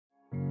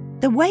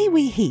The way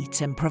we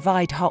heat and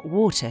provide hot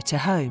water to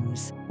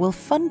homes will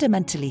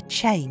fundamentally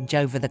change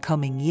over the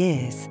coming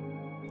years.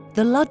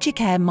 The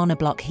Logicair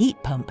monobloc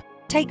heat pump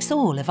takes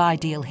all of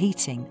Ideal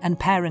Heating and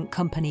parent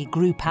company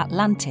Group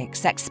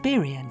Atlantic's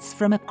experience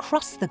from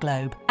across the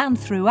globe and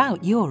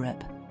throughout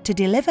Europe to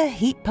deliver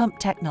heat pump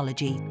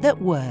technology that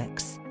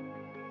works,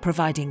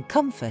 providing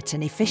comfort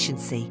and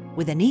efficiency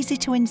with an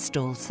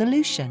easy-to-install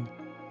solution.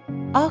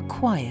 Our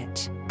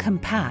quiet,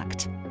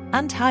 compact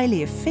and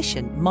highly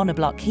efficient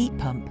monobloc heat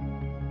pump,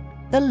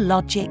 the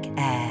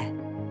Logicair.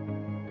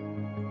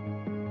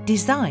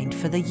 Designed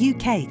for the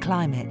UK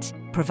climate,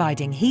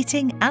 providing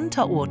heating and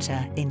hot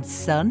water in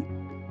sun,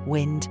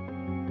 wind,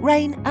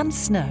 rain and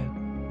snow,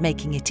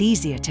 making it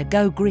easier to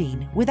go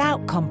green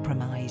without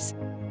compromise.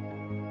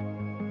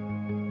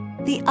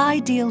 The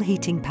Ideal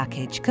Heating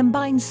package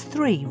combines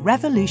 3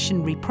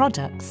 revolutionary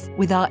products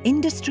with our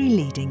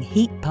industry-leading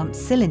heat pump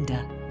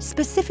cylinder,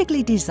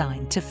 specifically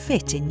designed to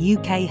fit in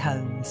UK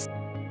homes.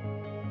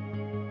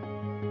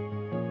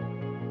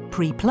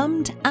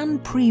 Pre-plumbed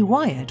and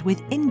pre-wired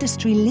with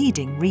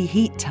industry-leading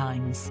reheat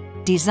times,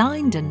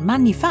 designed and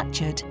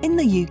manufactured in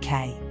the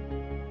UK.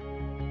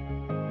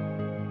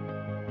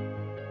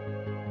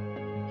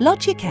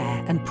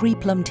 Logicair and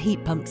pre-plumbed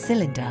heat pump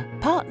cylinder,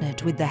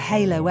 partnered with the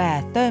Halo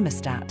Air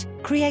thermostat,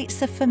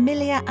 creates a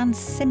familiar and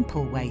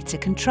simple way to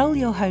control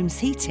your home's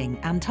heating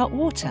and hot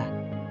water.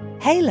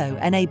 Halo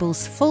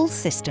enables full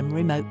system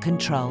remote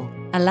control,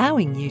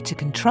 allowing you to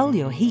control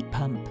your heat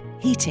pump,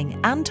 heating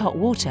and hot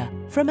water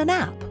from an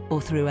app or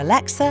through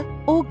Alexa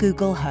or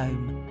Google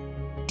Home.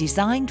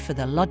 Designed for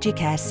the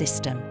Logicair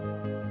system.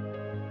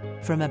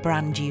 From a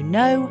brand you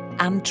know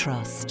and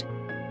trust.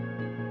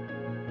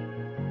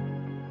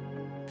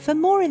 For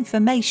more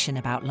information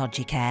about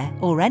Logicair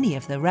or any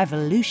of the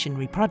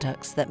revolutionary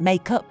products that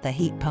make up the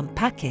heat pump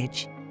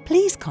package,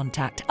 please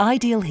contact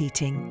Ideal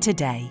Heating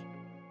today.